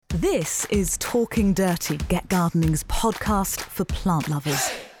This is Talking Dirty, Get Gardening's podcast for plant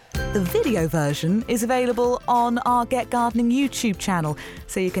lovers. The video version is available on our Get Gardening YouTube channel,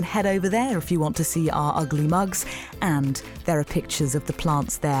 so you can head over there if you want to see our ugly mugs, and there are pictures of the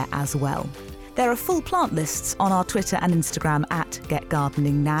plants there as well. There are full plant lists on our Twitter and Instagram at Get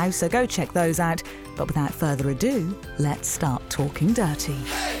Gardening Now, so go check those out. But without further ado, let's start Talking Dirty.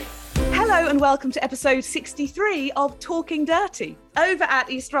 Hello and welcome to episode 63 of Talking Dirty. Over at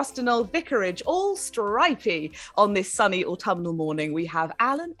East Ruston Old Vicarage, all stripy on this sunny autumnal morning, we have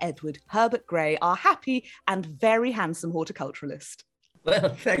Alan Edward Herbert Gray, our happy and very handsome horticulturalist. Well,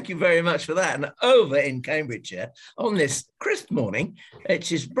 thank you very much for that. And over in Cambridgeshire, on this crisp morning,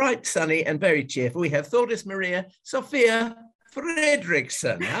 which is bright, sunny and very cheerful, we have Thordis Maria Sophia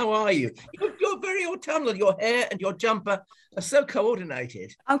Fredriksson. How are you? You're very autumnal. Your hair and your jumper are so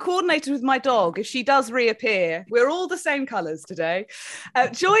coordinated. I'm coordinated with my dog. If she does reappear, we're all the same colours today.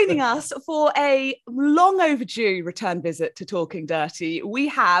 Joining us for a long overdue return visit to Talking Dirty, we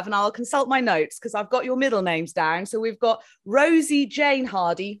have, and I'll consult my notes because I've got your middle names down. So we've got Rosie Jane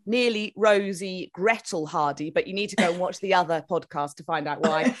Hardy, nearly Rosie Gretel Hardy, but you need to go and watch the other podcast to find out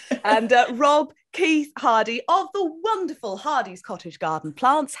why. And Rob Keith Hardy of the wonderful Hardy's Cottage Garden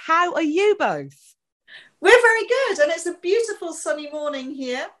Plants. How are you both? We're very good, and it's a beautiful sunny morning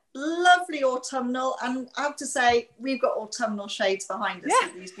here. Lovely autumnal, and I have to say we've got autumnal shades behind us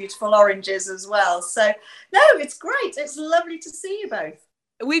with these beautiful oranges as well. So no, it's great. It's lovely to see you both.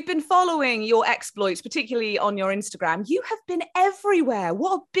 We've been following your exploits, particularly on your Instagram. You have been everywhere.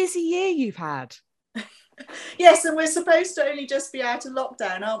 What a busy year you've had. Yes, and we're supposed to only just be out of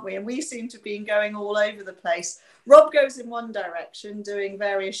lockdown, aren't we? And we seem to have been going all over the place. Rob goes in one direction doing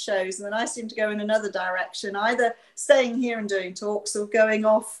various shows, and then I seem to go in another direction, either staying here and doing talks or going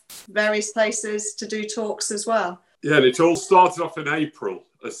off various places to do talks as well. Yeah, and it all started off in April.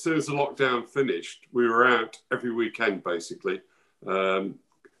 As soon as the lockdown finished, we were out every weekend, basically, through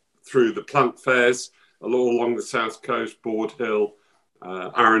the plant fairs all along the south coast, Board Hill,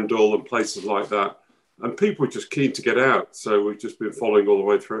 Arundel and places like that. And people were just keen to get out. So we've just been following all the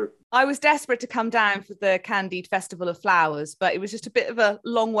way through. I was desperate to come down for the Candide Festival of Flowers, but it was just a bit of a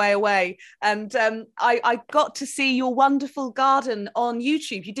long way away. And I got to see your wonderful garden on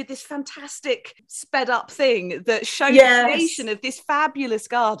YouTube. You did this fantastic sped up thing that showed the creation of this fabulous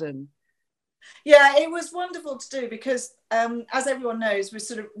garden. Yeah, it was wonderful to do because, as everyone knows,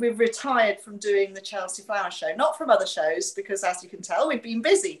 we've retired from doing the Chelsea Flower Show, not from other shows, because as you can tell, we've been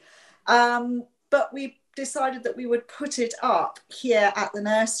busy. But we decided that we would put it up here at the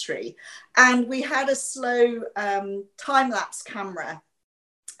nursery. And we had a slow time-lapse camera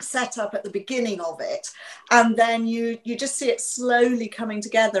set up at the beginning of it. And then you just see it slowly coming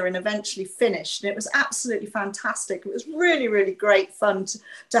together and eventually finished. And it was absolutely fantastic. It was really, really great fun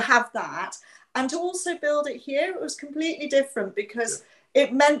to have that. And to also build it here, it was completely different because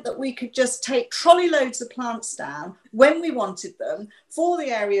it meant that we could just take trolley loads of plants down when we wanted them for the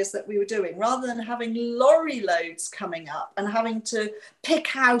areas that we were doing, rather than having lorry loads coming up and having to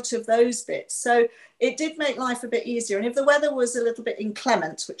pick out of those bits. So it did make life a bit easier. And if the weather was a little bit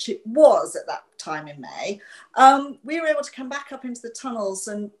inclement, which it was at that time in May, we were able to come back up into the tunnels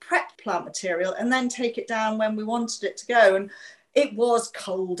and prep plant material and then take it down when we wanted it to go. And it was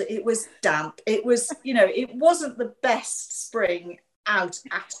cold, it was damp, it was, it wasn't the best spring out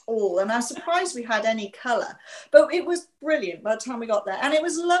at all, and I'm surprised we had any colour, but it was brilliant by the time we got there. And it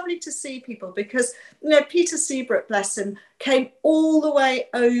was lovely to see people because Peter Seabrook, bless him, came all the way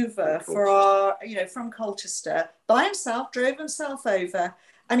over for our from Colchester by himself, drove himself over,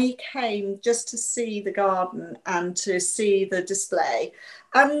 and he came just to see the garden and to see the display.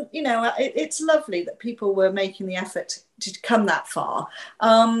 And it's lovely that people were making the effort to come that far.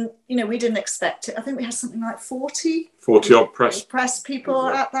 We didn't expect it. I think we had something like 40 odd press people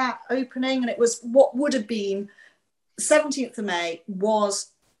at that opening, and it was what would have been 17th of May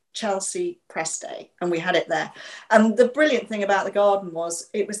was Chelsea Press Day, and we had it there. And the brilliant thing about the garden was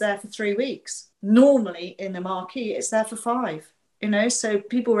it was there for 3 weeks. Normally in the marquee it's there for 5. So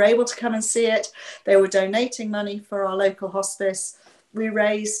people were able to come and see it. They were donating money for our local hospice. We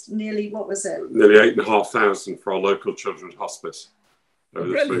raised nearly, what was it? Nearly 8,500 for our local children's hospice over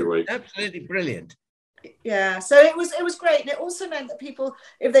the 3 weeks. Absolutely brilliant. Yeah, so it was great. And it also meant that people,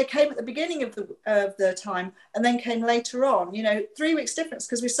 if they came at the beginning of the time and then came later on, 3 weeks difference,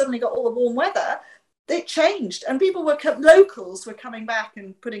 because we suddenly got all the warm weather, it changed. And locals were coming back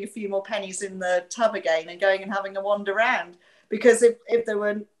and putting a few more pennies in the tub again and going and having a wander around. Because if there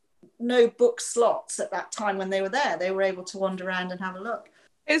were no book slots at that time when they were there, they were able to wander around and have a look.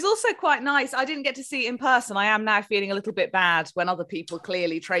 It was also quite nice. I didn't get to see it in person. I am now feeling a little bit bad when other people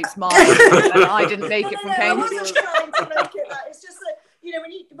clearly traipsed miles and I didn't make it from Cambridge. I wasn't trying to make it that. It's just that, you know,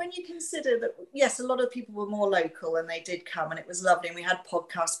 when you consider that, yes, a lot of people were more local and they did come and it was lovely. And we had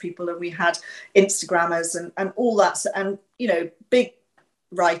podcast people and we had Instagrammers and all that. And, you know, big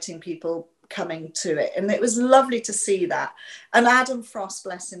writing people coming to it, and it was lovely to see that. And Adam Frost,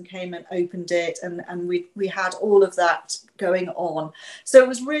 bless him, came and opened it, and we had all of that going on. So it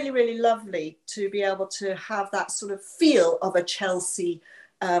was really, really lovely to be able to have that sort of feel of a Chelsea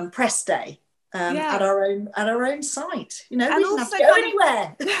press day. At our own site, you know, we didn't have to go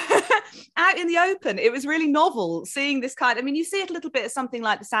anywhere. Out in the open, it was really novel seeing this kind. I mean, you see it a little bit as something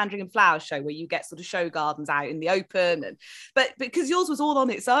like the Sandringham Flower Show, where you get sort of show gardens out in the open, but because yours was all on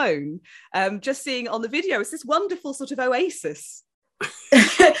its own, just seeing it on the video, it's this wonderful sort of oasis.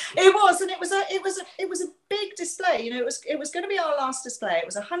 It was, and it was a big display. You know, it was going to be our last display. It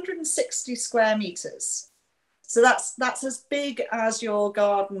was 160 square meters. So that's as big as your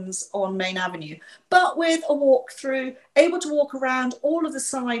gardens on Main Avenue, but with a walkthrough, able to walk around all of the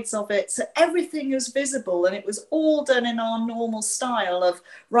sides of it. So everything is visible, and it was all done in our normal style of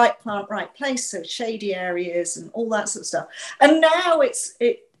right plant, right place. So shady areas and all that sort of stuff. And now it looks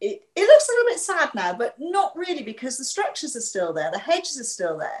a little bit sad now, but not really, because the structures are still there. The hedges are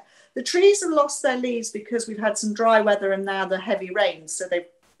still there. The trees have lost their leaves because we've had some dry weather and now the heavy rains. So they've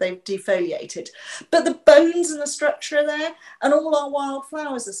defoliated, but the bones and the structure are there, and all our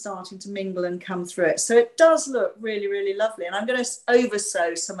wildflowers are starting to mingle and come through it. So it does look really, really lovely. And I'm going to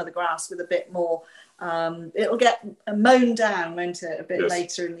oversow some of the grass with a bit more. It'll get mown down, won't it, a bit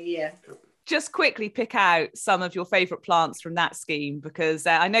later in the year. Just quickly pick out some of your favourite plants from that scheme, because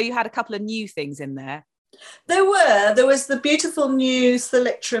I know you had a couple of new things in there. There was the beautiful new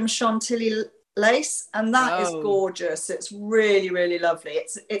Thalictrum Chantilly lace, and that is gorgeous. It's really, really lovely.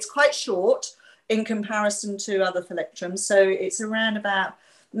 It's quite short in comparison to other Thalictrums, so it's around about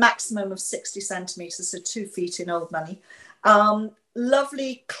maximum of 60 centimeters, so 2 feet in old money.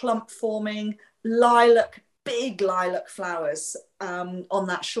 Lovely clump forming lilac, big lilac flowers on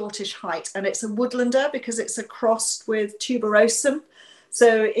that shortish height, and it's a woodlander because it's a cross with tuberosum.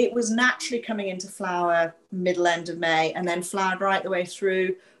 So it was naturally coming into flower middle end of May and then flowered right the way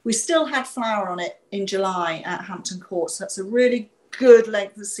through. We still had flower on it in July at Hampton Court. So that's a really good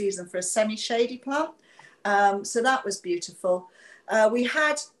length of the season for a semi-shady plant. So that was beautiful. We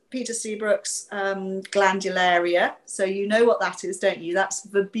had Peter Seabrook's glandularia. So you know what that is, don't you? That's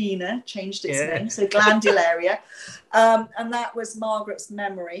verbena, changed its name. So glandularia. And that was Margaret's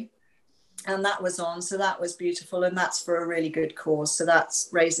memory. And that was on, so that was beautiful, and that's for a really good cause. So that's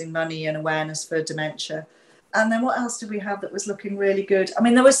raising money and awareness for dementia. And then what else did we have that was looking really good? I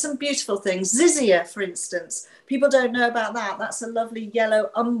mean, there were some beautiful things. Zizia, for instance. People don't know about that. That's a lovely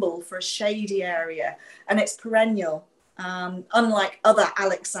yellow umbel for a shady area, and it's perennial. Unlike other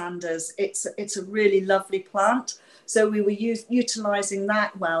Alexanders, it's a really lovely plant. So we were utilising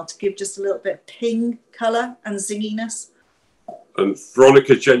that well to give just a little bit of pink colour and zinginess. And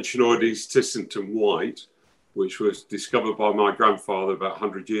Veronica gentianoides Tissington White, which was discovered by my grandfather about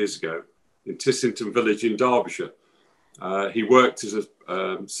 100 years ago in Tissington village in Derbyshire. He worked as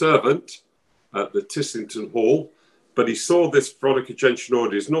a servant at the Tissington Hall, but he saw this Veronica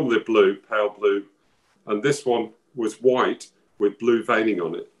gentianoides, normally blue, pale blue, and this one was white with blue veining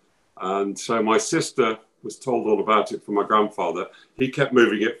on it. And so my sister was told all about it from my grandfather. He kept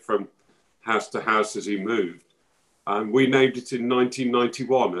moving it from house to house as he moved. And we named it in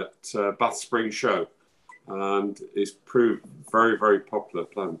 1991 at Bath Spring Show. And it's proved very, very popular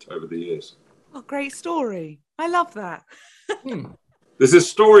plant over the years. Oh, great story. I love that. There's a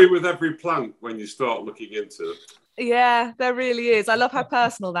story with every plant when you start looking into it. Yeah, there really is. I love how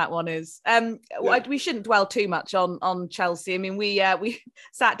personal that one is. We shouldn't dwell too much on Chelsea. I mean, we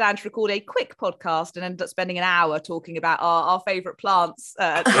sat down to record a quick podcast and ended up spending an hour talking about our favourite plants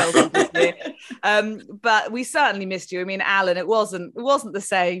at Chelsea this year. But we certainly missed you. I mean, Alan, it wasn't the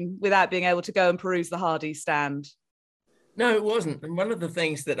same without being able to go and peruse the Hardy stand. No, it wasn't. And one of the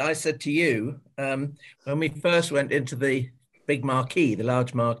things that I said to you when we first went into the big marquee, the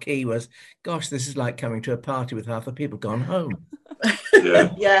large marquee, was, gosh, this is like coming to a party with half the people gone home.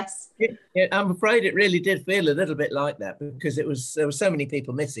 Yeah. Yes. I'm afraid it really did feel a little bit like that, because there were so many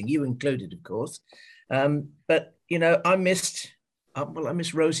people missing, you included, of course. But, you know, I missed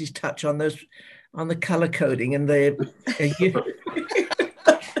Rosie's touch on the colour coding and the...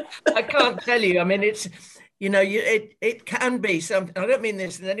 I can't tell you. I mean, it's... You know, it can be something. I don't mean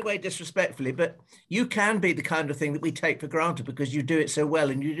this in any way disrespectfully, but you can be the kind of thing that we take for granted because you do it so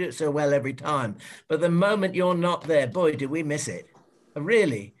well, and you do it so well every time. But the moment you're not there, boy, do we miss it.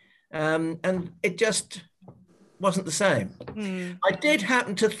 really. And it just wasn't the same. I did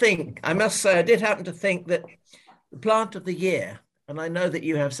happen to think, I must say, that the plant of the year, and I know that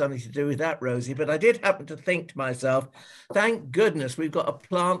you have something to do with that, Rosie, but I did happen to think to myself, thank goodness we've got a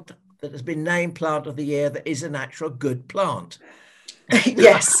plant that has been named plant of the year that is an actual good plant.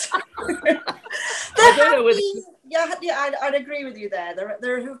 Yes. I don't know whether... I'd agree with you there.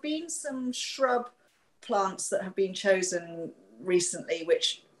 There have been some shrub plants that have been chosen recently,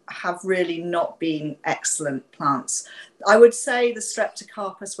 which have really not been excellent plants. I would say the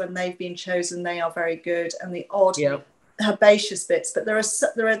Streptocarpus, when they've been chosen, they are very good, and the odd herbaceous bits. But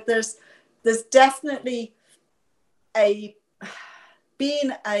there's definitely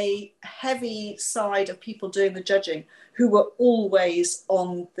been a heavy side of people doing the judging who were always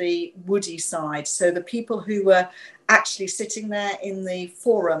on the woody side. So the people who were actually sitting there in the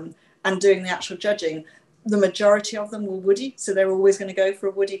forum and doing the actual judging, the majority of them were woody. So they're always going to go for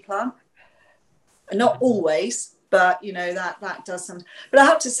a woody plant. And not always, but you know, that does something. But I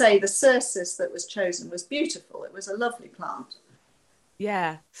have to say the Cercis that was chosen was beautiful. It was a lovely plant.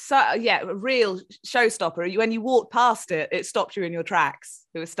 Yeah. So a real showstopper. When you walked past it, it stopped you in your tracks.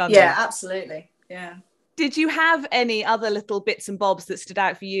 It was stunning. Yeah, absolutely. Yeah. Did you have any other little bits and bobs that stood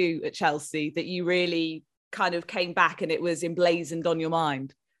out for you at Chelsea that you really kind of came back and it was emblazoned on your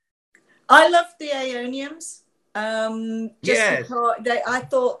mind? I loved the Aeoniums. Yes. I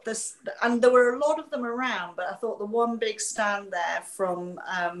thought this, and there were a lot of them around, but I thought the one big stand there from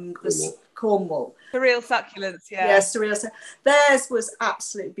Cornwall. Surreal Succulents, yeah. Yeah, Surreal. Theirs was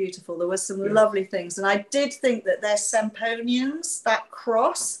absolutely beautiful. There were some lovely things. And I did think that their Semponians, that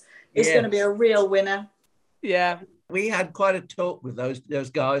cross, is going to be a real winner. Yeah. We had quite a talk with those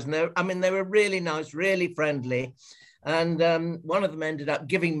guys, and they were really nice, really friendly. And one of them ended up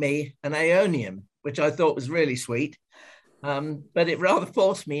giving me an Aeonium, which I thought was really sweet. But it rather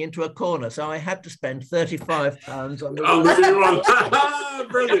forced me into a corner, so I had to spend £35 on the one.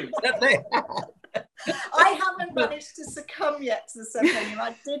 Brilliant. I haven't managed to succumb yet to the Semponium.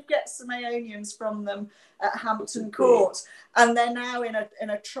 I did get some Aeoniums from them at Hampton Court, and they're now in a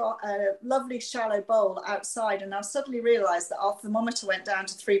lovely shallow bowl outside. And I suddenly realised that our thermometer went down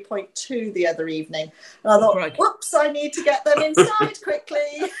to 3.2 the other evening, and I thought, whoops, I need to get them inside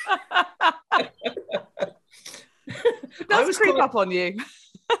quickly. Does creep up on you.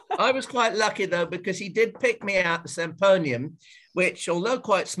 I was quite lucky though, because he did pick me out the Semponium, which, although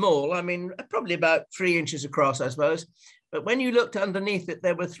quite small, I mean, probably about 3 inches across, I suppose. But when you looked underneath it,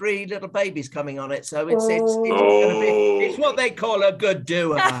 there were 3 little babies coming on it. So it's what they call a good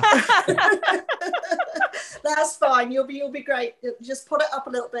doer. That's fine. You'll be great. Just put it up a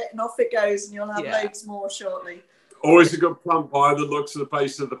little bit and off it goes, and you'll have loads more shortly. Always a good plant by the looks of the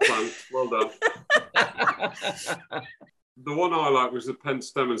base of the plant. Well done. The one I like was the Penn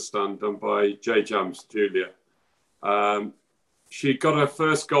Stem and Stand done by J. Jams, Julia. She got her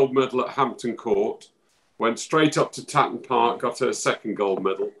first gold medal at Hampton Court, went straight up to Tatton Park, got her second gold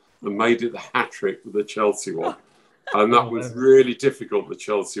medal, and made it the hat-trick with the Chelsea one. And that was really difficult, the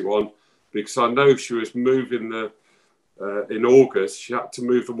Chelsea one, because I know she was moving in August, she had to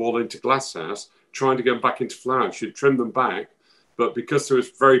move them all into glasshouse, trying to get them back into flower. She'd trimmed them back, but because there was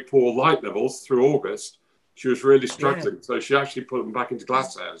very poor light levels through August, she was really struggling. So she actually put them back into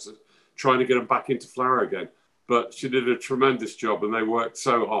glasshouses, trying to get them back into flower again. But she did a tremendous job, and they worked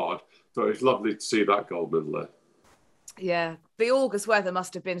so hard. So it was lovely to see that gold medal there. Yeah, the August weather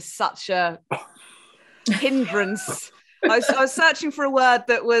must have been such a hindrance. I was searching for a word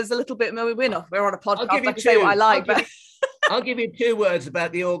that was a little bit more. We're on a podcast. I can say what I like, but I'll give you 2 words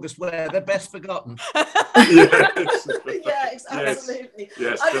about the August weather: best forgotten. Yes, absolutely.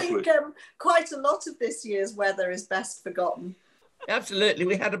 Yes, I think quite a lot of this year's weather is best forgotten. Absolutely,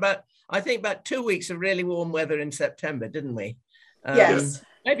 we had about 2 weeks of really warm weather in September, didn't we? Yes.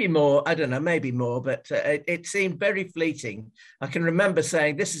 Maybe more, I don't know, maybe more, but it seemed very fleeting. I can remember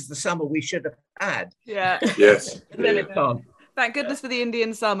saying, this is the summer we should have had. Yeah. Yes. And then it's gone. Thank goodness for the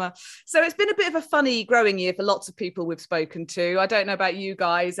Indian summer. So it's been a bit of a funny growing year for lots of people we've spoken to. I don't know about you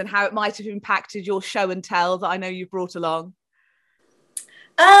guys and how it might have impacted your show and tell that I know you've brought along.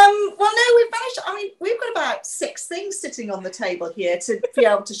 Well, no, we've got about 6 things sitting on the table here to be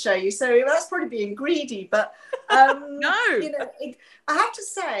able to show you. So that's probably being greedy, but no, I have to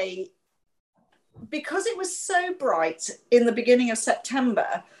say, because it was so bright in the beginning of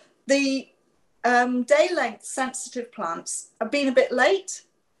September, the day length sensitive plants have been a bit late.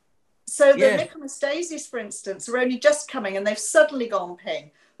 So the Michaelmas daisies, for instance, are only just coming and they've suddenly gone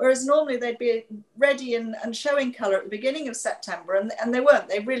pink. Whereas normally they'd be ready and showing colour at the beginning of September, and they weren't.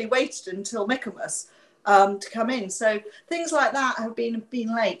 They really waited until Michaelmas. to come in. So things like that have been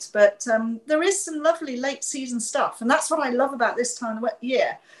late, but there is some lovely late season stuff, and that's what I love about this time of the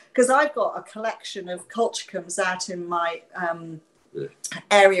year, because I've got a collection of colchicums out in my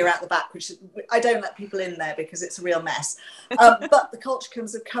area at the back, which I don't let people in there because it's a real mess. But the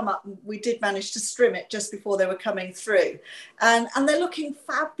colchicums have come up, and we did manage to trim it just before they were coming through, and they're looking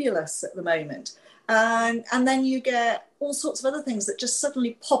fabulous at the moment. And then you get all sorts of other things that just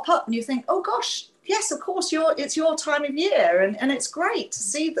suddenly pop up, and you think, oh gosh, yes, of course, it's your time of year, and it's great to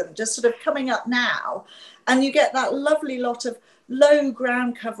see them just sort of coming up now, and you get that lovely lot of low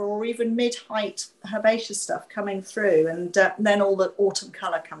ground cover or even mid-height herbaceous stuff coming through, and then all the autumn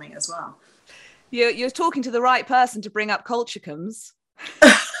colour coming as well. You're talking to the right person to bring up colchicums.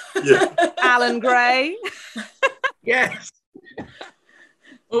 Yeah. Alan Gray. Yes.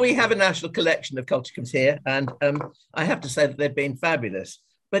 Well, we have a national collection of colchicums here, and I have to say that they've been fabulous.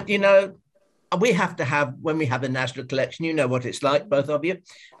 But, you know, we have to have, when we have a national collection, you know what it's like, both of you,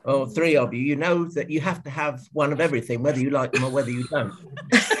 or three of you, you know that you have to have one of everything, whether you like them or whether you don't.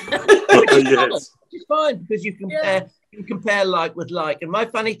 Which is fine, because you compare like with like. And my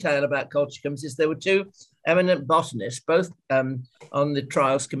funny tale about colchicums is there were two eminent botanists, both on the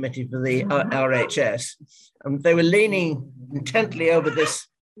trials committee for the RHS, and they were leaning intently over this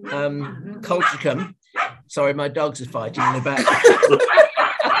colchicum. Sorry, my dogs are fighting in the back.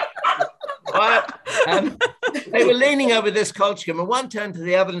 They were leaning over this colchicum, and one turned to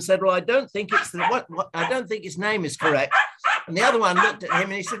the other and said, "Well, I don't think it's I don't think its name is correct." And the other one looked at him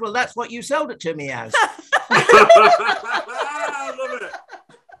and he said, "Well, that's what you sold it to me as." I love it.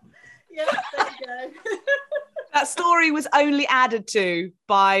 Yeah, there you go. That story was only added to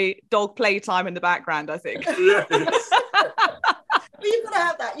by dog playtime in the background, I think. Yes. Well, you've got to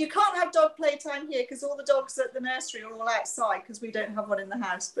have that. You can't have dog playtime here because all the dogs at the nursery are all outside because we don't have one in the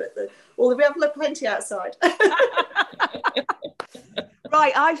house, but we have plenty outside.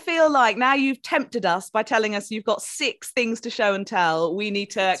 Right, I feel like now you've tempted us by telling us you've got 6 things to show and tell. We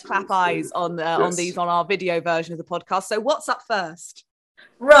need to clap eyes on these on our video version of the podcast. So what's up first?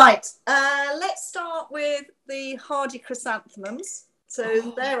 Right, let's start with the hardy chrysanthemums.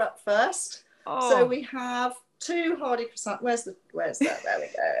 So they're up first. So we have 2 hardy chrysanthemums. Where's that? There we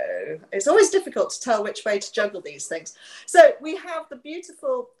go. It's always difficult to tell which way to juggle these things. So we have the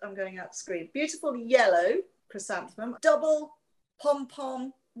beautiful, I'm going out the screen, beautiful yellow chrysanthemum, double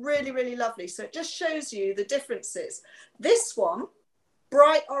pom-pom, really, really lovely. So it just shows you the differences. This one,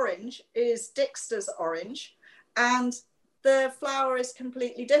 bright orange, is Dixter's orange, and the flower is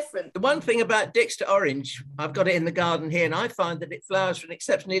completely different. The one thing about Dixter orange, I've got it in the garden here, and I find that it flowers for an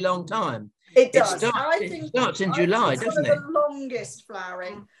exceptionally long time. It does. It starts in July, doesn't it? It's one of the longest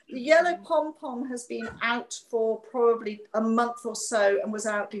flowering. The yellow pom-pom has been out for probably a month or so and was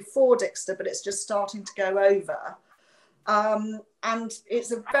out before Dixter, but it's just starting to go over. And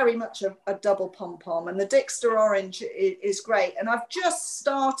it's very much a double pom-pom, and the Dixter orange is great. And I've just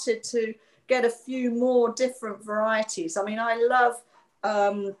started to get a few more different varieties. I mean, I love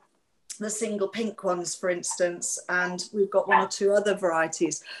the single pink ones, for instance, and we've got 1 or 2 other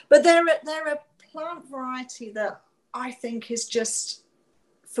varieties. But they're a plant variety that I think is just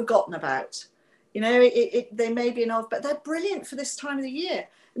forgotten about. You know, they may be an old, but they're brilliant for this time of the year.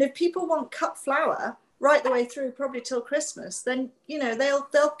 And if people want cut flower right the way through, probably till Christmas, then, you know,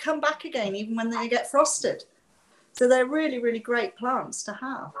 they'll come back again even when they get frosted. So they're really, really great plants to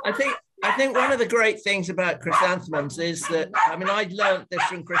have. I think one of the great things about chrysanthemums is that, I mean, I learned this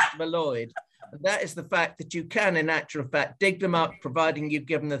from Christopher Lloyd, and that is the fact that you can, in actual fact, dig them up, providing you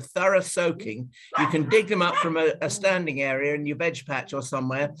give them a thorough soaking. You can dig them up from a standing area in your veg patch or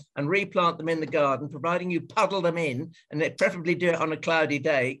somewhere and replant them in the garden, providing you puddle them in, and preferably do it on a cloudy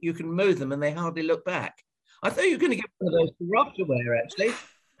day. You can move them and they hardly look back. I thought you were going to give one of those to Rob to wear, actually.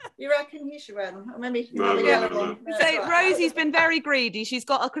 You reckon he should wear them? Or maybe No. So Rosie's been very greedy. She's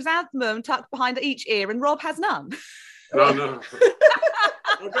got a chrysanthemum tucked behind each ear, and Rob has none. No.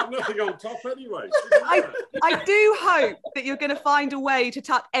 I've got nothing on top anyway. I do hope that you're going to find a way to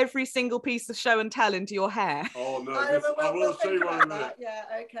tuck every single piece of show and tell into your hair. Oh no, I will show you one in a minute. Yeah,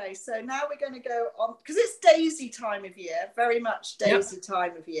 okay. So now we're going to go on, because it's daisy time of year, very much daisy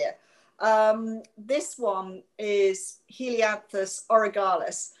time of year. This one is Helianthus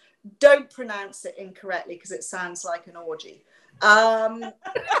origalis. Don't pronounce it incorrectly because it sounds like an orgy. So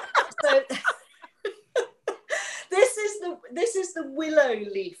this is the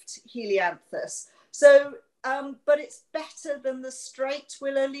willow-leafed Helianthus. So, but it's better than the straight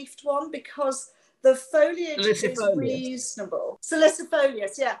willow-leafed one because the foliage is reasonable.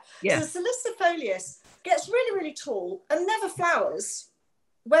 Salicifolius, yeah. So salicifolius gets really, really tall and never flowers.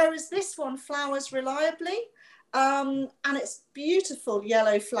 whereas this one flowers reliably. And it's beautiful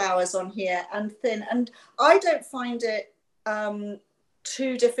yellow flowers on here and thin. And I don't find it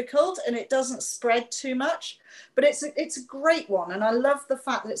too difficult, and it doesn't spread too much, but it's a great one. And I love the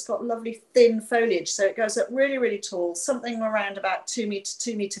fact that it's got lovely thin foliage, so it goes up really, really tall, something around about 2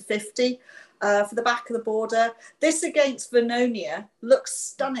 meter 50 for the back of the border. This against Vernonia looks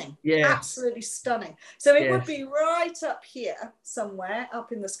stunning. Absolutely stunning. So it would be right up here somewhere,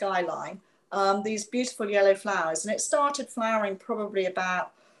 up in the skyline, these beautiful yellow flowers. And it started flowering probably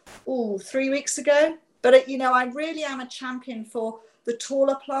about 3 weeks ago. But I really am a champion for the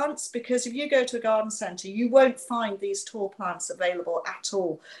taller plants, because if you go to a garden centre, you won't find these tall plants available at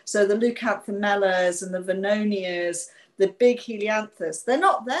all. So the leucanthomellas and the Vernonias, the big helianthus, they're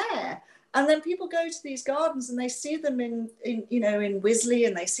not there. And then people go to these gardens and they see them in Wisley,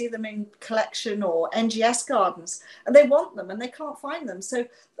 and they see them in collection or NGS gardens, and they want them and they can't find them. So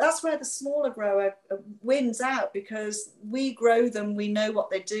that's where the smaller grower wins out, because we grow them, we know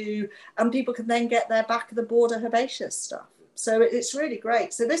what they do, and people can then get their back of the border herbaceous stuff. So it's really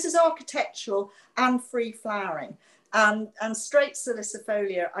great. So this is architectural and free flowering, and straight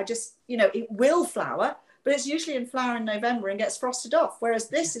salicifolia. It will flower, but it's usually in flower in November and gets frosted off, whereas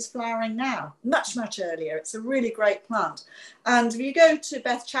this is flowering now, much, much earlier. It's a really great plant. And if you go to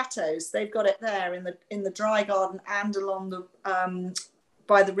Beth Chatto's, they've got it there in the dry garden and along the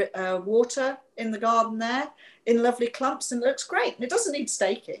by the water in the garden there, in lovely clumps, and it looks great. And it doesn't need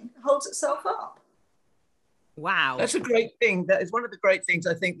staking; it holds itself up. Wow, that's a great thing. That is one of the great things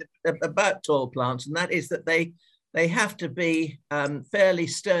I think about tall plants, and that is that they have to be fairly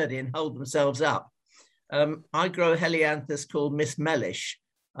sturdy and hold themselves up. I grow a helianthus called Miss Mellish.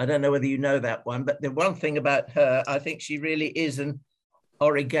 I don't know whether you know that one, but the one thing about her, I think she really is an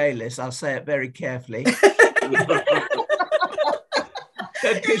origalis. I'll say it very carefully.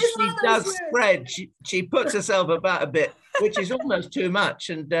 Because she does spread. She puts herself about a bit, which is almost too much.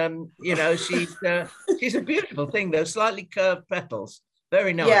 And, she's a beautiful thing, though, slightly curved petals.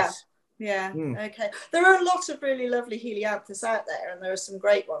 Very nice. Yeah. Okay. There are a lot of really lovely helianthus out there, and there are some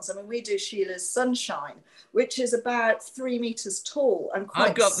great ones. I mean, we do Sheila's Sunshine, which is about 3 meters tall and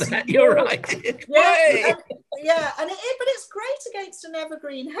quite I got that. small. You're right. But it's great against an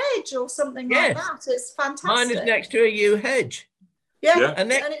evergreen hedge or something like that. It's fantastic. Mine is next to a yew hedge. Yeah.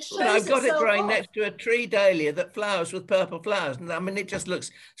 And it shows I've got it growing off next to a tree dahlia that flowers with purple flowers, and I mean, it just looks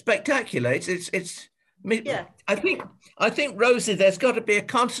spectacular. It's. I think, Rosie, there's got to be a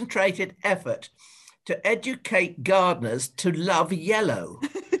concentrated effort to educate gardeners to love yellow.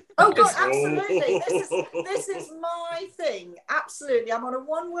 Oh God, absolutely. This is my thing. Absolutely. I'm on a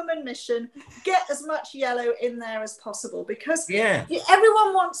one-woman mission. Get as much yellow in there as possible, because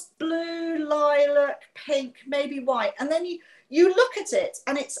everyone wants blue, lilac, pink, maybe white. And then you look at it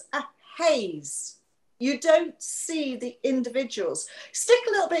and it's a haze. You don't see the individuals. Stick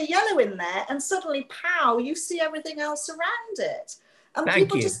a little bit of yellow in there and suddenly, pow, you see everything else around it. And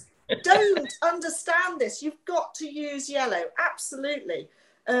people just don't understand this. You've got to use yellow. Absolutely.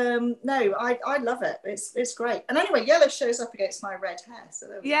 I love it. It's great. And anyway, yellow shows up against my red hair. So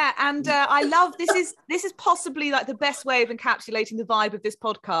and I love this is possibly like the best way of encapsulating the vibe of this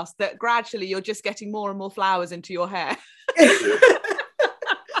podcast, that gradually you're just getting more and more flowers into your hair.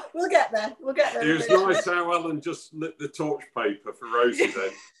 We'll get there. It was nice how Ellen just lit the torch paper for Rosie then,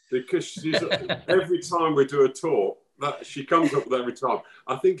 because every time we do a talk, that she comes up with every time.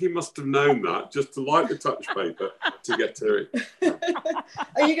 I think he must have known that, just to light the touch paper to get to it.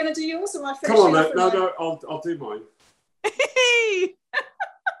 Are you going to do yours, or am I finishing? Come on, no, I'll do mine.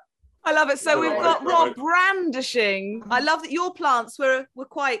 I love it. So we've got Rob brandishing. I love that your plants were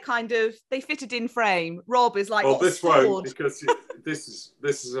quite kind of, they fitted in frame. Rob is like, this won't, because this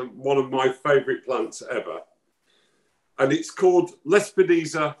is one of my favourite plants ever, and it's called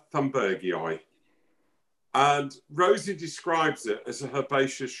Lespedeza thunbergii. And Rosie describes it as a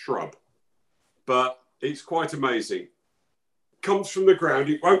herbaceous shrub, but it's quite amazing. Comes from the ground.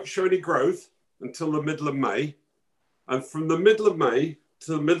 It won't show any growth until the middle of May. And from the middle of May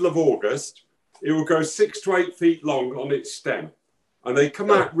to the middle of August, it will go 6 to 8 feet long on its stem. And they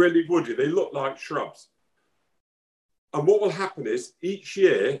come out really woody. They look like shrubs. And what will happen is each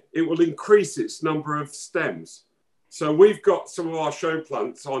year it will increase its number of stems. So we've got some of our show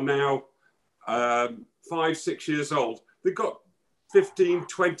plants are now 5-6 years old. They've got 15,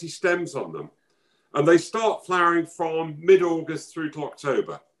 20 stems on them. And they start flowering from mid-August through to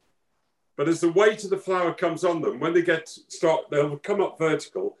October. But as the weight of the flower comes on them, when they'll come up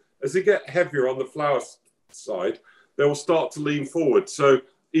vertical. As they get heavier on the flower side, they will start to lean forward. So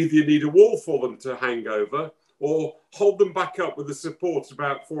either you need a wall for them to hang over, or hold them back up with a support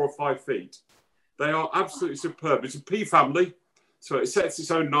about 4 or 5 feet. They are absolutely superb. It's a pea family, so it sets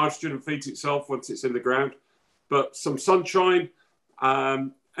its own nitrogen and feeds itself once it's in the ground. But some sunshine,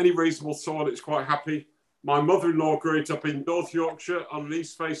 any reasonable soil, it's quite happy. My mother-in-law grew it up in North Yorkshire on an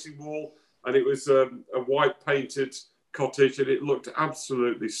east-facing wall, and it was a white painted cottage, and it looked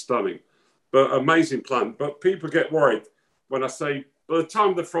absolutely stunning. But amazing plant. But people get worried when I say, by the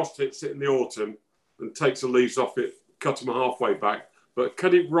time the frost hits it in the autumn and takes the leaves off it, cut them halfway back, but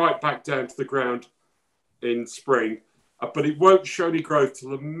cut it right back down to the ground in spring. But it won't show any growth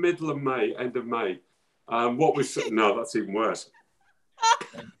till the middle of May, end of May. No, that's even worse.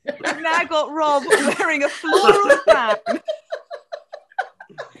 I've now got Rob wearing a floral crown.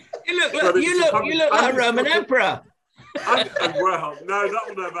 You look like a Roman emperor. Well, no, that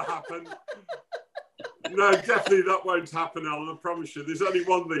will never happen. No, definitely that won't happen, Alan. I promise you. There's only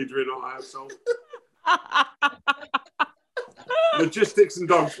one leader in our household. Logistics and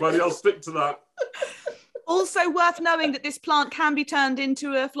dogs, buddy. I'll stick to that. Also worth knowing that this plant can be turned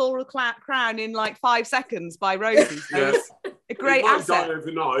into a floral crown in like 5 seconds by Rosie. So yes. A great it might asset. die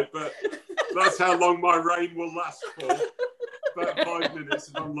overnight, but that's how long my reign will last for. About 5 minutes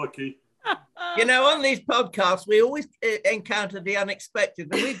if I'm lucky. You know, on these podcasts, we always encounter the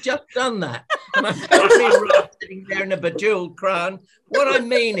unexpected, and we've just done that. And I don't mean Rob sitting there in a bejeweled crown. What I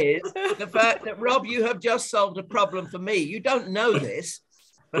mean is the fact that, Rob, you have just solved a problem for me. You don't know this,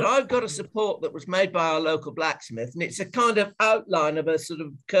 but I've got a support that was made by our local blacksmith, and it's a kind of outline of a sort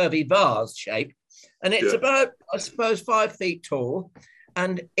of curvy vase shape. And it's about, I suppose, 5 feet tall.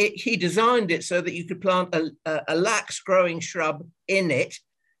 And he designed it so that you could plant a lax growing shrub in it,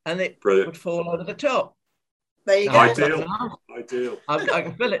 and it would fall over the top. There you go. Ideal. I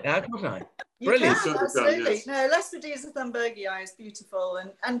can feel it now, can't I? Brilliant. Absolutely. Yes. No, Lespedeza thunbergii is beautiful.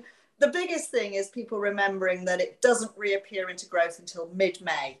 And the biggest thing is people remembering that it doesn't reappear into growth until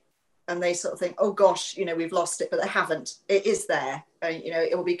mid-May. And they sort of think, oh gosh, you know, we've lost it, but they haven't. It is there. You know,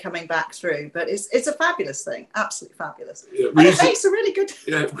 it will be coming back through. But it's a fabulous thing. Absolutely fabulous. Yeah, and it makes a really good...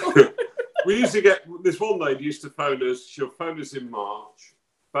 Yeah. We used to get... This one lady used to phone us. She'll phone us in March,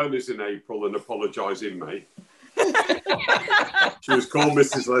 phone us in April and apologise in May. She was called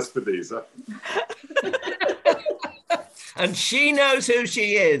Mrs. Lespedeza. And she knows who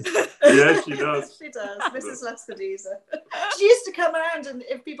she is. Yes, she does. She does, Mrs. Lespedeza. She used to come around, and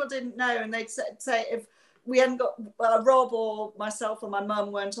if people didn't know, and they'd say if we hadn't got Rob or myself or my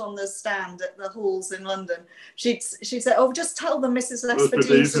mum weren't on the stand at the halls in London, she'd say, oh, just tell them Mrs.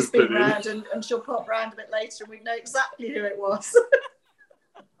 Lespediza's been round, and she'll pop round a bit later, and we'd know exactly who it was.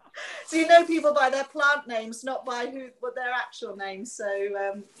 So you know people by their plant names, not by what their actual names. So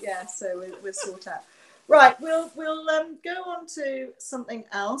so we'll sort out. Right, we'll go on to something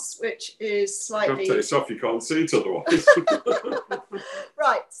else, which is slightly... Take this off, you can't see it otherwise.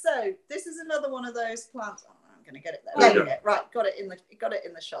 Right, so this is another one of those plants. Oh, I'm going to get it there. There you go. Right, got it in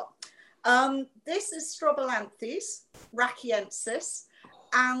the shot. This is Strobilanthes rachiensis,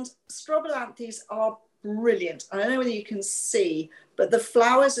 and Strobilanthes are brilliant. I don't know whether you can see, but the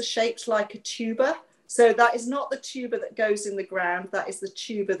flowers are shaped like a tuba. So that is not the tuba that goes in the ground. That is the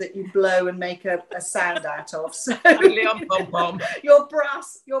tuba that you blow and make a sound out of. So your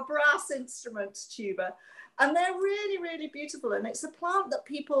brass instrument tuba. And they're really, really beautiful. And it's a plant that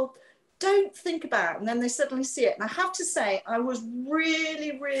people don't think about, and then they suddenly see it. And I have to say, I was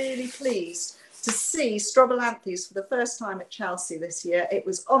really, really pleased to see Strobilanthes for the first time at Chelsea this year. It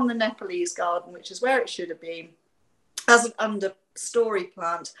was on the Nepalese garden, which is where it should have been, as an understory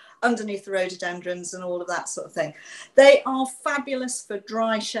plant underneath the rhododendrons and all of that sort of thing. They are fabulous for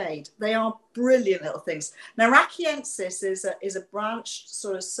dry shade. They are brilliant little things. Now, rachiensis is a branched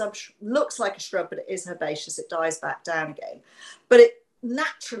sort of looks like a shrub, but it is herbaceous. It dies back down again. But it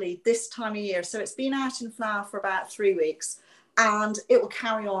naturally this time of year, so it's been out in flower for about 3 weeks, and it will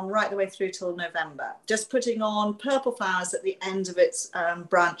carry on right the way through till November, just putting on purple flowers at the end of its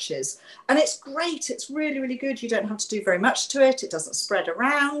branches. And it's great. It's really, really good. You don't have to do very much to it. It doesn't spread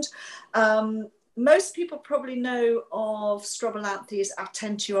around. Most people probably know of Strobilanthes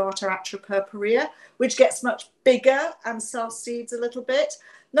attenuata atropurpurea, which gets much bigger and sells seeds a little bit.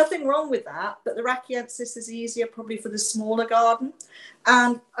 Nothing wrong with that, but the rachiensis is easier probably for the smaller garden.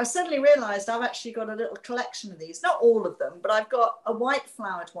 And I suddenly realised I've actually got a little collection of these, not all of them, but I've got a white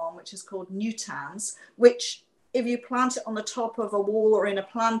flowered one, which is called Nutans, which if you plant it on the top of a wall or in a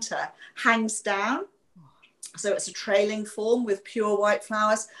planter, hangs down. So it's a trailing form with pure white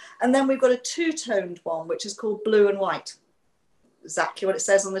flowers. And then we've got a two-toned one, which is called Blue and White. exactly what it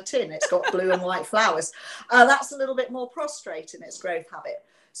says on the tin. It's got blue and white flowers. That's a little bit more prostrate in its growth habit.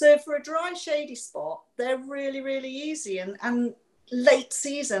 So for a dry, shady spot, they're really, really easy and late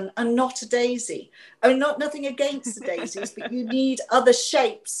season and not a daisy. I mean, nothing against the daisies, but you need other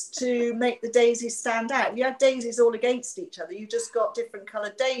shapes to make the daisies stand out. If you have daisies all against each other, you just got different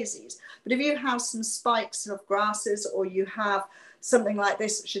coloured daisies. But if you have some spikes of grasses, or you have something like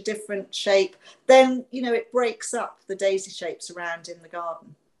this, which is a different shape, then, you know, it breaks up the daisy shapes around in the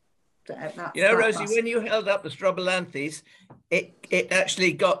garden. Rosie, when you held up the Strobilanthes, it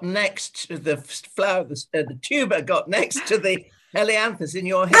actually got next to the flower, the tuber got next to the Helianthus in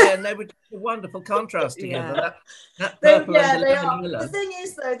your hair, and they were a wonderful contrast together. That purple and they are. yellow. The thing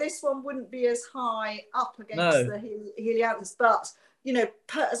is, though, this one wouldn't be as high up against the Helianthus, but, you know,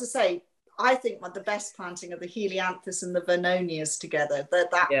 as I say, I think the best planting of the Helianthus and the Vernonias together,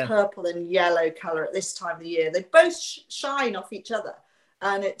 that purple and yellow colour at this time of the year, they both shine off each other,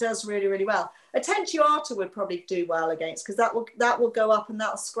 and it does really, really well. Attentuata would probably do well against, because that will go up and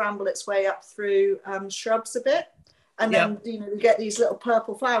that'll scramble its way up through shrubs a bit. And then, you know, you get these little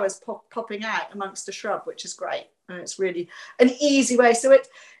purple flowers popping out amongst the shrub, which is great. And it's really an easy way. So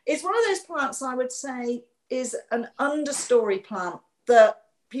it's one of those plants, I would say, is an understory plant that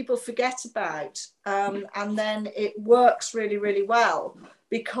people forget about. And then it works really, really well,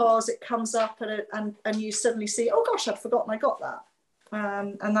 because it comes up and you suddenly see, oh gosh, I'd forgotten I got that.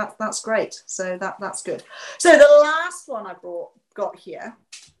 And that's great. So that's good. So the last one I got here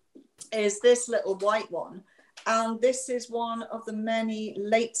is this little white one. And this is one of the many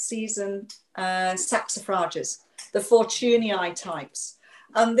late season saxifrages, the Fortunii types.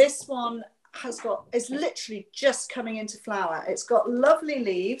 And this one is literally just coming into flower. It's got lovely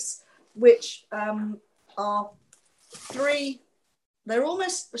leaves, which are they're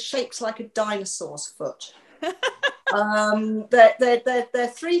almost shaped like a dinosaur's foot. They're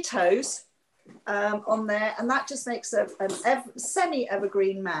 3 toes on there, and that just makes a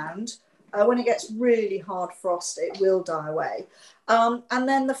semi-evergreen mound. When it gets really hard frost, it will die away. And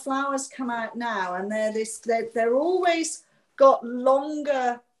then the flowers come out now, and they're always got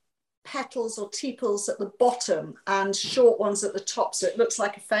longer petals or tepals at the bottom and short ones at the top, so it looks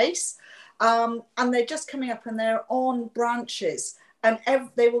like a face. And they're just coming up, and they're on branches, and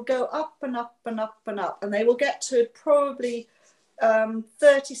they will go up and up and up and up, and they will get to probably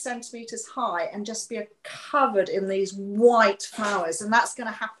 30 centimeters high and just be covered in these white flowers. And that's going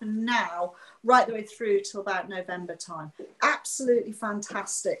to happen now right the way through till about November time. Absolutely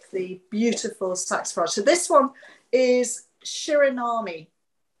fantastic, the beautiful saxifrage. So this one is Shiranami.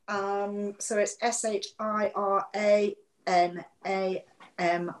 So it's Shiranami, and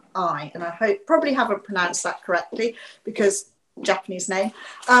I probably haven't pronounced that correctly, because Japanese name,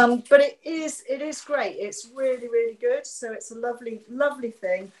 but it is great. It's really, really good. So it's a lovely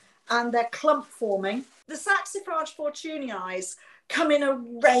thing, and they're clump forming. The Saxifrage Fortunii come in a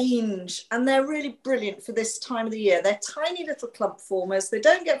range, and they're really brilliant for this time of the year. They're tiny little clump formers. They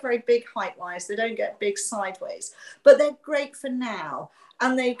don't get very big height wise, they don't get big sideways, but they're great for now.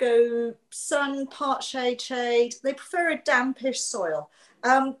 And they go sun, part shade. They prefer a dampish soil.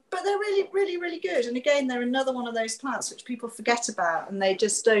 But they're really, really, really good. And again, they're another one of those plants which people forget about, and they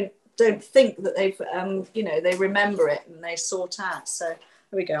just don't think that they've, they remember it and they sort out. So there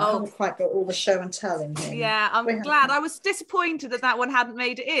we go. I haven't quite got all the show and tell in here. Yeah, I'm glad. I was disappointed that one hadn't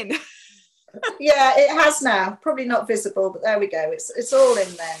made it in. Yeah, it has now. Probably not visible, but there we go. It's all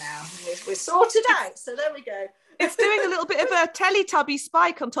in there now. We're sorted out. So there we go. It's doing a little bit of a Teletubby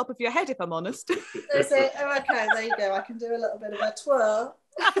spike on top of your head, if I'm honest. Is it? Oh, okay, there you go. I can do a little bit of a twirl.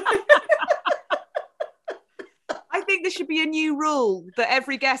 I think there should be a new rule that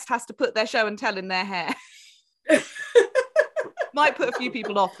every guest has to put their show and tell in their hair. Might put a few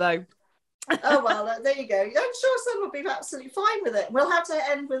people off, though. Oh, well, there you go. I'm sure some will be absolutely fine with it. We'll have to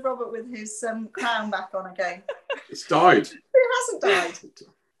end with Robert with his crown back on again. It's died. It hasn't died.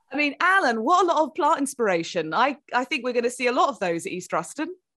 I mean, Alan, what a lot of plant inspiration. I think we're going to see a lot of those at East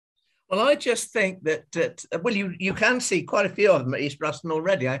Ruston. Well, I just think that, you can see quite a few of them at East Ruston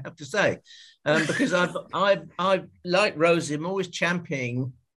already, I have to say, because I like Rosie, I'm always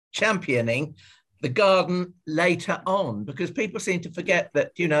championing the garden later on, because people seem to forget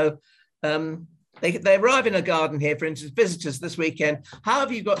that, they arrive in a garden here, for instance, visitors this weekend. How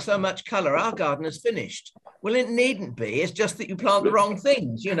have you got so much colour? Our garden is finished. Well, it needn't be. It's just that you plant the wrong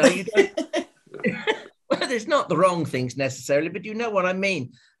things. You don't. Well, there's not the wrong things necessarily, but you know what I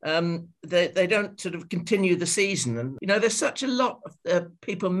mean. They don't sort of continue the season. And, there's such a lot of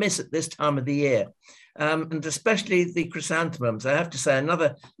people miss at this time of the year. And especially the chrysanthemums. I have to say,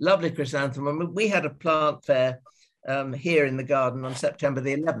 another lovely chrysanthemum. We had a plant fair here in the garden on September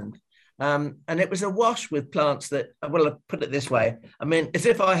the 11th. And it was awash with plants that, well, I'll put it this way. I mean, as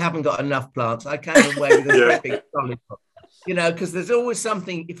if I haven't got enough plants, I came away with a great big solid book. You know, because there's always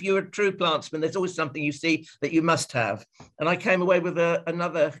something, if you're a true plantsman, there's always something you see that you must have. And I came away with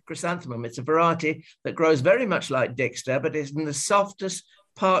another chrysanthemum. It's a variety that grows very much like Dixter, but is in the softest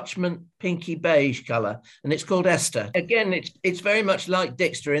parchment pinky beige color, and it's called Esther. Again, it's very much like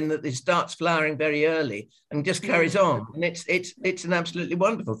Dixter in that it starts flowering very early and just carries on, and it's an absolutely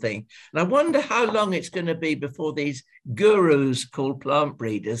wonderful thing. And I wonder how long it's going to be before these gurus called plant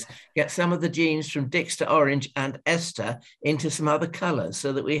breeders get some of the genes from Dixter Orange and Esther into some other colors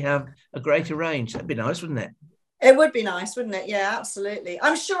so that we have a greater range. That'd be nice, wouldn't it? It would be nice, wouldn't it? Yeah, absolutely.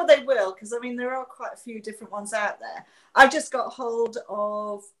 I'm sure they will, because I mean, there are quite a few different ones out there. I've just got hold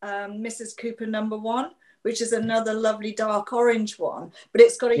of Mrs. Cooper #1, which is another lovely dark orange one, but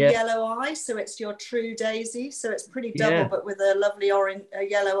it's got a yellow eye, so it's your true daisy. So it's pretty double, but with a lovely orange,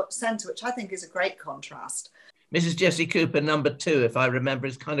 yellow centre, which I think is a great contrast. Mrs. Jessie Cooper #2, if I remember,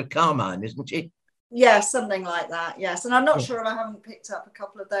 is kind of carmine, isn't she? Yeah, something like that. Yes, and I'm not sure if I haven't picked up a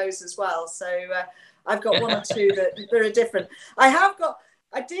couple of those as well. So I've got one or two that are different.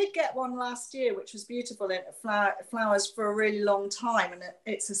 I did get one last year, which was beautiful. It flowers for a really long time, and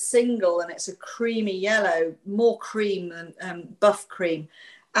it's a single, and it's a creamy yellow, more cream than buff cream.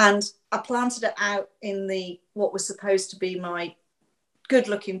 And I planted it out in what was supposed to be my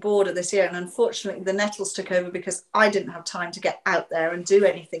good-looking border this year, and unfortunately the nettles took over because I didn't have time to get out there and do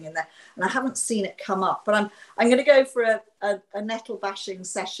anything in there, and I haven't seen it come up. But I'm going to go for a nettle bashing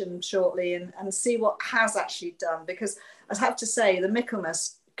session shortly and see what has actually done, because I have to say the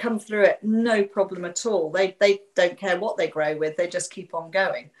Michaelmas come through it no problem at all. They don't care what they grow with, they just keep on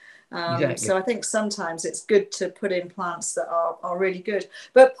going. Exactly. So I think sometimes it's good to put in plants that are really good.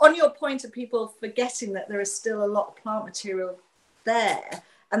 But on your point of people forgetting that there is still a lot of plant material there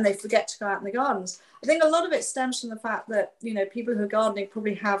and they forget to go out in the gardens, I think a lot of it stems from the fact that, you know, people who are gardening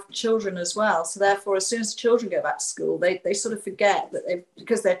probably have children as well. So therefore, as soon as the children go back to school, they sort of forget that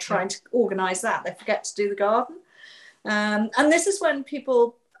because they're trying to organise that, they forget to do the garden. And this is when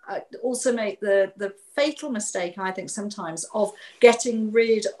people also make the fatal mistake, I think, sometimes of getting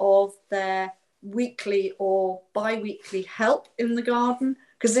rid of their weekly or bi-weekly help in the garden,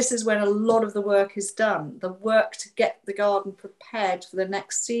 because this is when a lot of the work is done. The work to get the garden prepared for the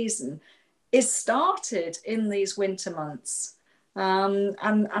next season is started in these winter months. And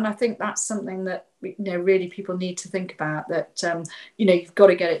I think that's something that, you know, really people need to think about, that, you know, you've got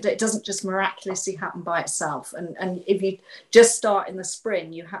to get it. It doesn't just miraculously happen by itself. And if you just start in the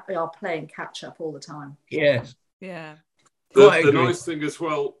spring, you are playing catch up all the time. Yes. Yeah. The nice thing as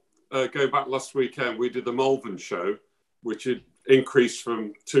well, going back last weekend, we did the Malvern show, which had increased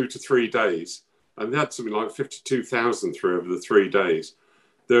from 2 to 3 days. And they had something like 52,000 through over the 3 days.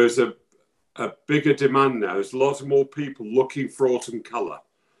 There's a bigger demand now. There's a lot more people looking for autumn colour.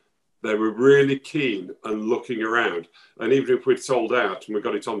 They were really keen and looking around. And even if we'd sold out and we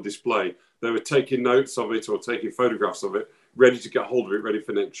got it on display, they were taking notes of it or taking photographs of it, ready to get hold of it, ready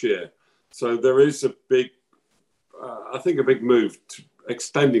for next year. So there is a big, I think, a big move to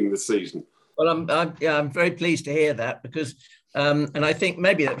extending the season. Well, I'm very pleased to hear that, because, and I think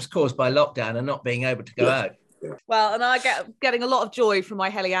maybe that was caused by lockdown and not being able to go out. Yeah. Well, and I getting a lot of joy from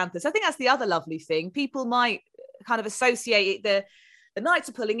my helianthus. I think that's the other lovely thing. People might kind of associate the nights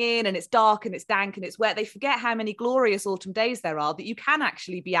are pulling in and it's dark and it's dank and it's wet. They forget how many glorious autumn days there are, that you can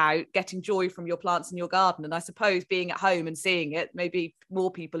actually be out getting joy from your plants in your garden. And I suppose being at home and seeing it, maybe more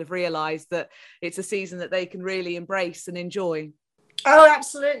people have realised that it's a season that they can really embrace and enjoy. Oh,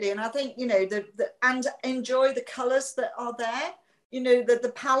 absolutely. And I think, you know, and enjoy the colours that are there. You know,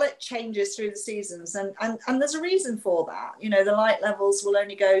 the palette changes through the seasons, and there's a reason for that. You know, the light levels will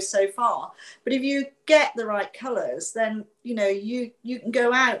only go so far, but if you get the right colours, then, you know, you can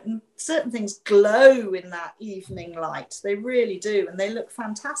go out and certain things glow in that evening light. They really do, and they look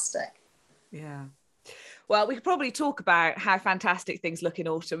fantastic. Yeah. Well, we could probably talk about how fantastic things look in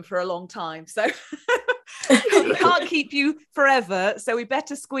autumn for a long time, so we can't keep you forever, so we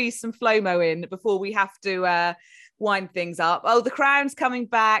better squeeze some Flomo in before we have to wind things up. Oh, the crown's coming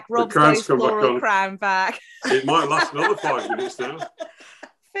back. Rob's got his floral crown back. It might last another 5 minutes now.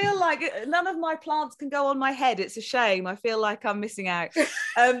 I feel like none of my plants can go on my head. It's a shame. I feel like I'm missing out.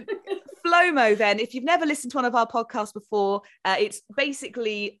 Flomo, then, if you've never listened to one of our podcasts before, it's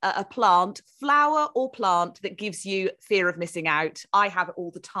basically a plant, flower or plant, that gives you fear of missing out. I have it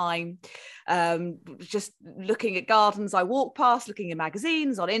all the time. Just looking at gardens I walk past, looking at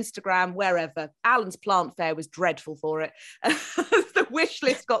magazines, on Instagram, wherever. Alan's plant fair was dreadful for it. The wish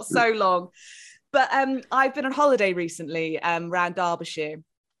list got so long. But I've been on holiday recently around Derbyshire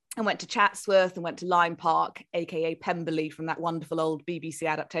and went to Chatsworth and went to Lyme Park, aka Pemberley, from that wonderful old BBC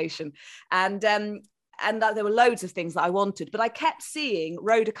adaptation. And that there were loads of things that I wanted, but I kept seeing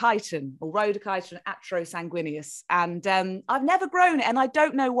Rhodocyton atrosanguineus, and I've never grown it, and I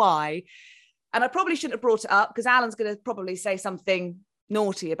don't know why. And I probably shouldn't have brought it up because Alan's going to probably say something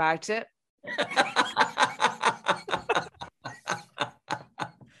naughty about it.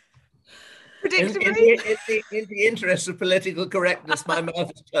 In the interest of political correctness, my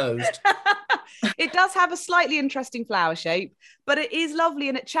mouth is closed. It does have a slightly interesting flower shape, but it is lovely.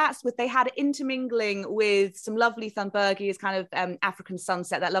 And at Chatsworth, they had it intermingling with some lovely Thunbergias, kind of African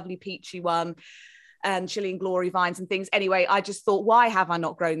sunset, that lovely peachy one, and Chilean glory vines and things. Anyway, I just thought, why have I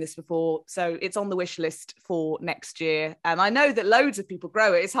not grown this before? So it's on the wish list for next year. And I know that loads of people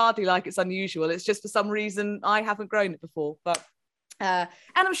grow it. It's hardly like it's unusual. It's just for some reason I haven't grown it before. But and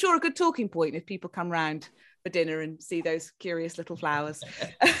I'm sure a good talking point if people come round for dinner and see those curious little flowers.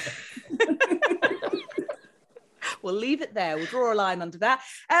 We'll leave it there. We'll draw a line under that.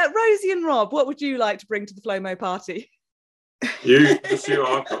 Rosie and Rob, what would you like to bring to the Flomo party?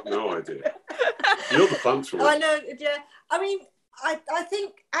 I've got no idea. You're the fancy one. I know, yeah. I mean, I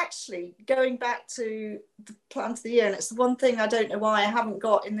think actually going back to the plant of the year, and it's the one thing I don't know why I haven't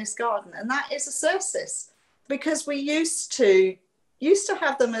got in this garden, and that is a cercis, because we used to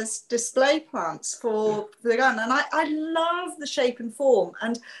have them as display plants for the garden, and I love the shape and form.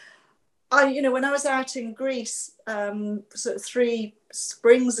 And when I was out in Greece sort of 3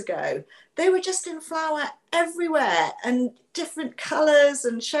 springs ago, they were just in flower everywhere and different colours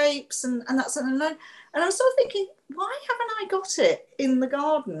and shapes and that sort of thing. And I was sort of thinking, why haven't I got it in the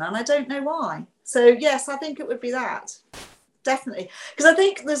garden? And I don't know why. So yes, I think it would be that, definitely, because I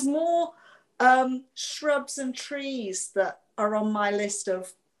think there's more shrubs and trees that are on my list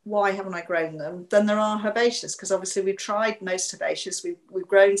of why haven't I grown them than there are herbaceous, because obviously we've tried most herbaceous, we've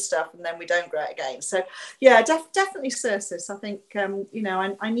grown stuff and then we don't grow it again. So yeah, definitely cercis. I think I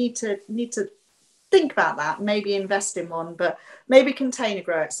need to think about that, maybe invest in one, but maybe container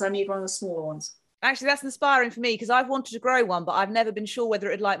grow it, so I need one of the smaller ones. Actually, that's inspiring for me because I've wanted to grow one, but I've never been sure whether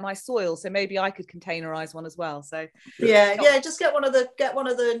it'd like my soil. So maybe I could containerize one as well. So yeah, just get one of the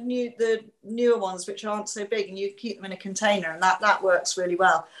newer ones which aren't so big, and you keep them in a container, and that works really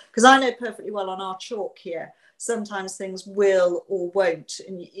well. Because I know perfectly well on our chalk here, sometimes things will or won't,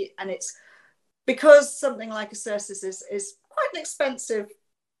 and it's because something like a cercis is quite an expensive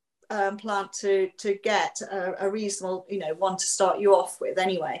plant to get a reasonable, one to start you off with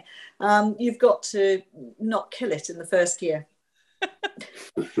anyway. You've got to not kill it in the first year.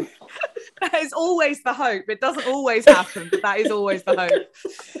 That is always the hope. It doesn't always happen, but that is always the hope.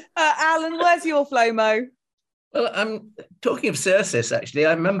 Alan, where's your Flomo? Well, I'm talking of cercis, actually.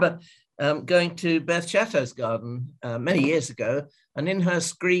 I remember going to Beth Chatto's garden many years ago, and in her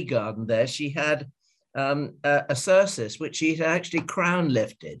scree garden there, she had a cercis, which she'd actually crown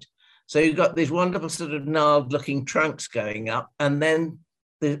lifted. So you've got these wonderful sort of gnarled looking trunks going up, and then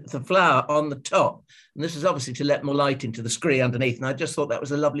the flower on the top. And this is obviously to let more light into the scree underneath. And I just thought that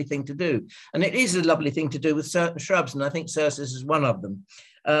was a lovely thing to do. And it is a lovely thing to do with certain shrubs. And I think cercis is one of them.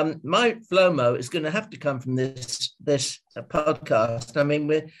 My Flomo is going to have to come from this podcast. I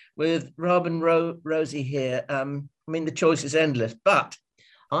mean, with Rob and Rosie here, the choice is endless. But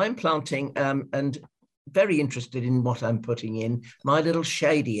I'm planting and very interested in what I'm putting in my little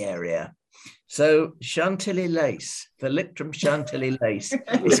shady area. So Chantilly lace, Philiptrum Chantilly lace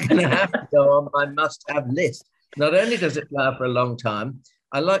is going to have to go on my must-have list. Not only does it flower for a long time,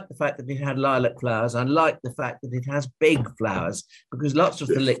 I like the fact that it had lilac flowers. I like the fact that it has big flowers, because lots of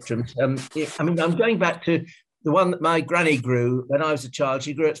Philiptrums, I'm going back to the one that my granny grew when I was a child.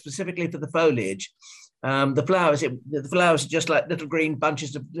 She grew it specifically for the foliage. The flowers are just like little green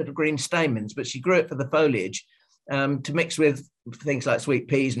bunches of little green stamens, but she grew it for the foliage to mix with things like sweet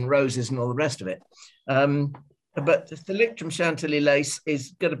peas and roses and all the rest of it. But the Philiptrum Chantilly lace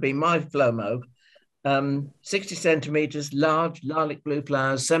is going to be my Flomo. 60 centimetres, large lilac blue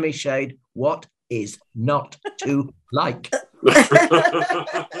flowers, semi-shade. What is not to like?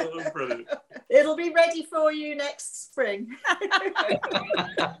 Brilliant. It'll be ready for you next spring.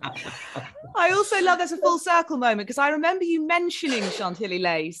 I also love there's a full circle moment, because I remember you mentioning Chantilly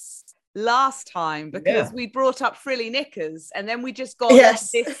lace last time because we brought up frilly knickers, and then we just got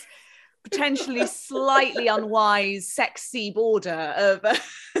this potentially slightly unwise sexy border of things.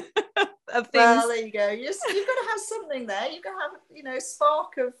 Well, there you go. You've got to have something there. You've got to have,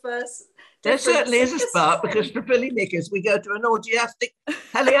 spark of. There certainly is a spark, because for frilly knickers we go to an orgiastic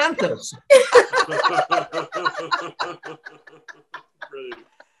helianthus. Brilliant.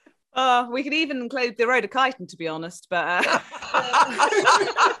 We could even include the rhodochyton, to be honest, but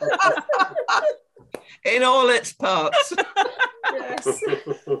in all its parts. Yes.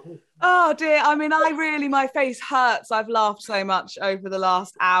 oh dear, I mean, my face hurts. I've laughed so much over the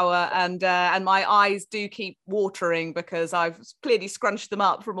last hour, and my eyes do keep watering because I've clearly scrunched them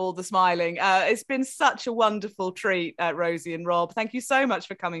up from all the smiling. It's been such a wonderful treat, Rosie and Rob. Thank you so much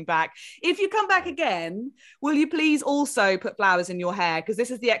for coming back. If you come back again, will you please also put flowers in your hair, because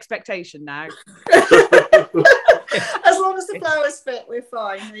this is the expectation now. As long as the flowers fit, we're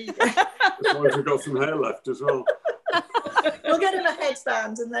fine. There you go. As long as we've got some hair left as well. We'll get him a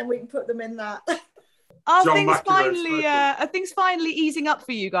headband and then we can put them in that. Are John things McEnroe finally easing up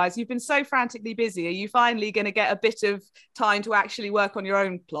for you guys? You've been so frantically busy. Are you finally going to get a bit of time to actually work on your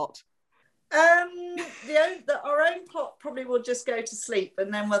own plot? Our own plot probably will just go to sleep,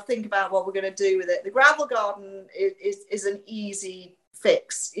 and then we'll think about what we're going to do with it. The gravel garden is an easy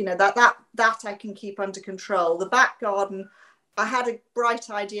fix. You know, that I can keep under control. The back garden, I had a bright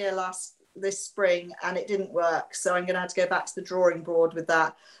idea this spring and it didn't work, so I'm going to have to go back to the drawing board with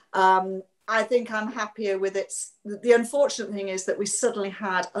that. I think I'm happier with it. The unfortunate thing is that we suddenly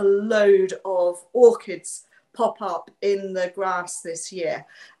had a load of orchids pop up in the grass this year,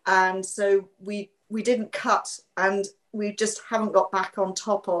 and so we didn't cut, and we just haven't got back on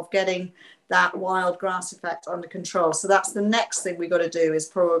top of getting that wild grass effect under control. So that's the next thing we got to do, is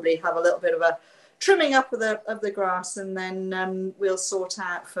probably have a little bit of a trimming up of the grass, and then we'll sort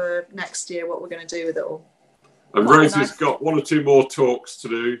out for next year what we're going to do with it all. And Rosie's got 1 or 2 more talks to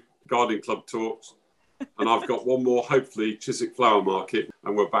do, gardening club talks, and I've got one more, hopefully, Chiswick Flower Market,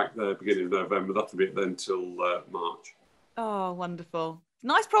 and we're back there beginning of November. That'll be it then till March. Oh, wonderful.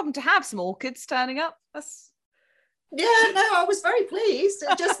 Nice problem to have, some orchids turning up. Yeah, no, I was very pleased.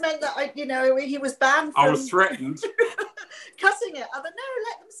 It just meant that he was banned from I was threatened. cutting it. I thought, no,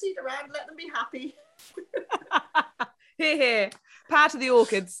 let them seed around, let them be happy. Hear, hear. Power to the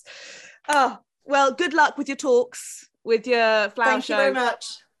orchids. Oh, well, good luck with your talks, with your flower show. Thank you very much.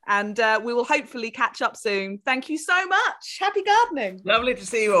 And we will hopefully catch up soon. Thank you so much. Happy gardening. Lovely to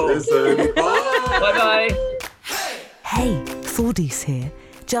see you all. Listen, bye. Bye-bye. Hey, Thordis here.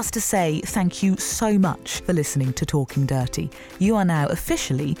 Just to say thank you so much for listening to Talking Dirty. You are now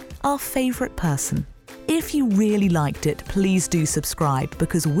officially our favourite person. If you really liked it, please do subscribe,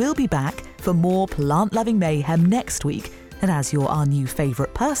 because we'll be back for more plant-loving mayhem next week. And as you're our new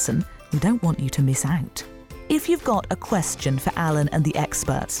favourite person, we don't want you to miss out. If you've got a question for Alan and the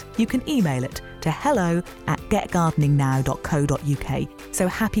experts, you can email it to hello@getgardeningnow.co.uk. So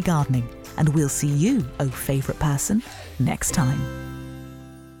happy gardening, and we'll see you, oh favourite person, next time.